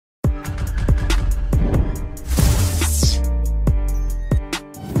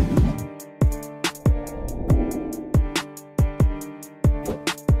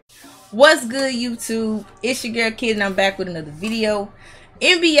What's good, YouTube? It's your girl Kid and I'm back with another video.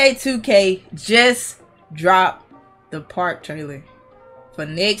 NBA 2K just dropped the park trailer for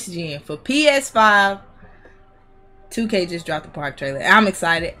next gen. For PS5, 2K just dropped the park trailer. I'm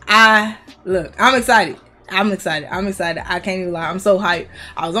excited. I'm excited. I can't even lie. I'm so hyped.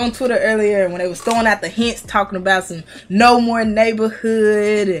 I was on Twitter earlier when they was throwing out the hints, talking about some no more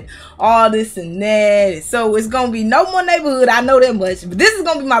neighborhood and all this and that. So it's gonna be no more neighborhood. I know that much. But this is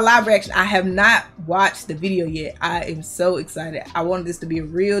gonna be my live reaction. I have not watched the video yet. I am so excited. I wanted this to be a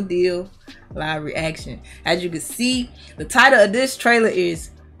real deal live reaction. As you can see, the title of this trailer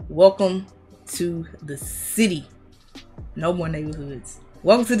is Welcome to the City. No more neighborhoods.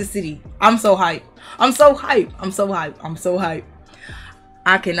 Welcome to the city. I'm so hyped. I'm so hyped.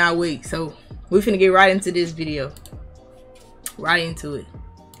 I cannot wait. So we're finna get right into this video. Right into it.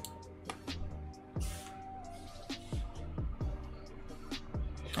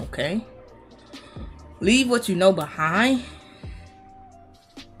 Okay. Leave what you know behind.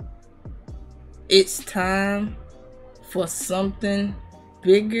 It's time for something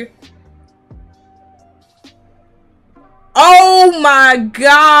bigger. Oh my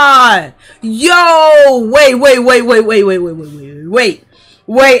god! Yo! Wait.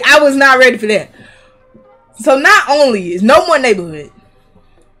 I was not ready for that. So not only is no more neighborhood,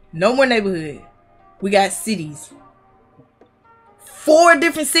 we got cities. 4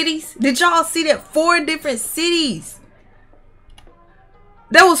 different cities. Did y'all see that? 4 different cities.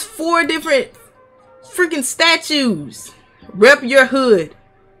 That was 4 different freaking statues. Rep your hood.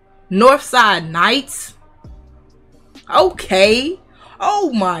 Northside Knights. Okay.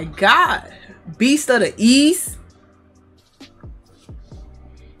 Oh my god. Beast of the East.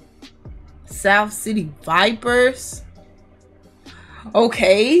 South City Vipers.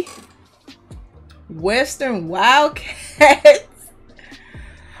 Okay. Western Wildcats.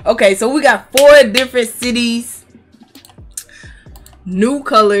 Okay, so we got 4 different cities. New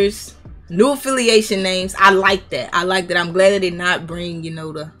colors. New affiliation names. I like that. I'm glad they did not bring, you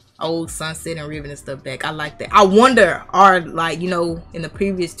know, the old Sunset and Ribbon and stuff back. I like that. I wonder, are, like, you know, in the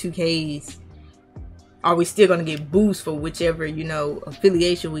previous 2Ks, are we still gonna get boosts for whichever, you know,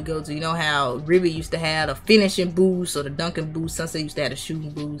 affiliation we go to? You know how Ribbon used to have a finishing boost or the dunking boost. Sunset used to have a shooting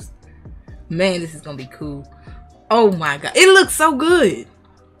boost. Man, this is gonna be cool. Oh my god, it looks so good.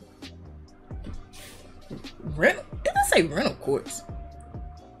 Rental? Did I say rental courts?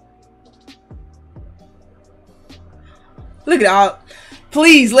 Look at all.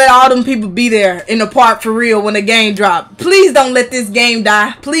 Please let all them people be there in the park for real when the game drop. Please don't let this game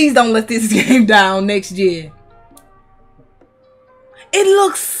die. Please don't let this game die on next gen. It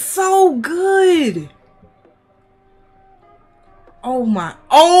looks so good. Oh my.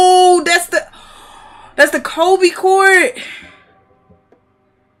 Oh, that's the Kobe court.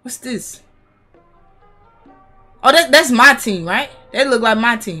 What's this? Oh, that's my team, right? That look like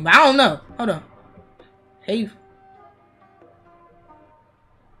my team. I don't know. Hold on. Hey.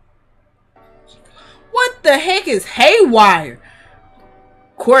 What the heck is Haywire?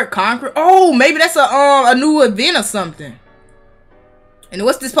 Court Conquer? Oh, maybe that's a new event or something. And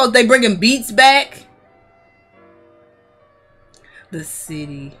what's this post? They bringing beats back? The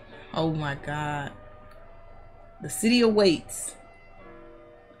city. Oh my god. The city awaits.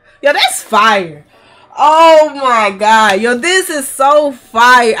 Yo, that's fire. Oh my god. Yo, this is so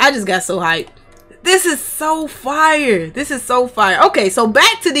fire. I just got so hyped. This is so fire. This is so fire. Okay, so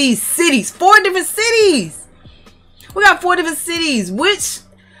back to these cities. 4 different cities. We got 4 different cities.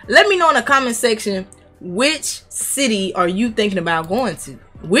 Let me know in the comment section, which city are you thinking about going to?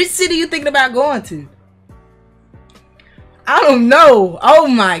 Which city you thinking about going to? I don't know. Oh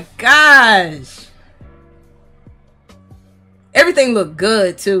my gosh. Everything looked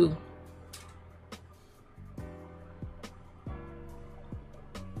good too.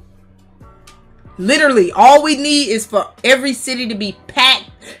 Literally, all we need is for every city to be packed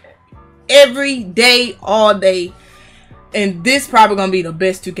every day, all day. And this probably gonna be the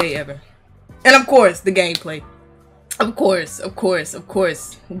best 2K ever. And of course, the gameplay. Of course.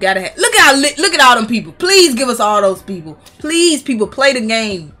 We gotta have. Look at all them people. Please give us all those people. Please, people, play the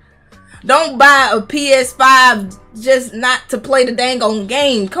game. Don't buy a PS5 just not to play the dang on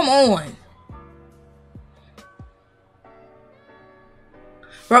game. Come on.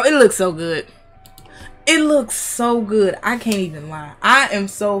 Bro, it looks so good. It looks so good. I can't even lie. I am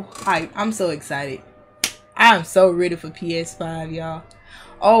so hyped. I'm so excited. I am so ready for PS5, y'all.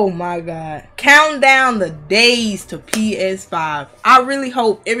 Oh my god. Count down the days to PS5. I really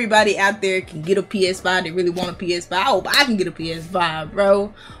hope everybody out there can get a PS5. They really want a PS5. I hope I can get a PS5,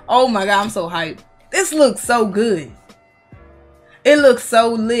 bro. Oh my god, I'm so hyped. This looks so good. It looks so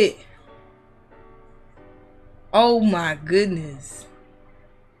lit. Oh my goodness.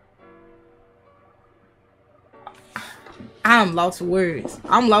 I'm lost for words.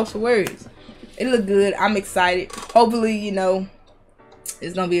 I'm lost for words. It look good. I'm excited. Hopefully, you know,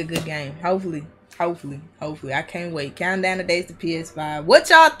 it's gonna be a good game. Hopefully. I can't wait. Count down the days to PS5. What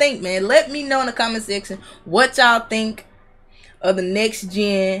y'all think, man? Let me know in the comment section what y'all think of the next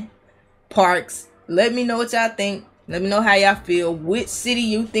gen parks. Let me know what y'all think. Let me know how y'all feel. Which city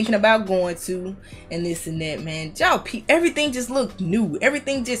you thinking about going to, and this and that, man. Y'all, everything just look new.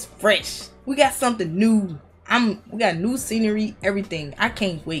 Everything just fresh. We got something new. We got new scenery. Everything. I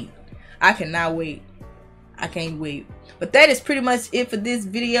can't wait. I cannot wait. I can't wait. But that is pretty much it for this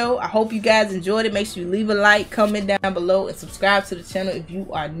video. I hope you guys enjoyed it. Make sure you leave a like, comment down below, and subscribe to the channel if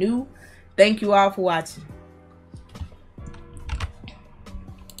you are new. Thank you all for watching.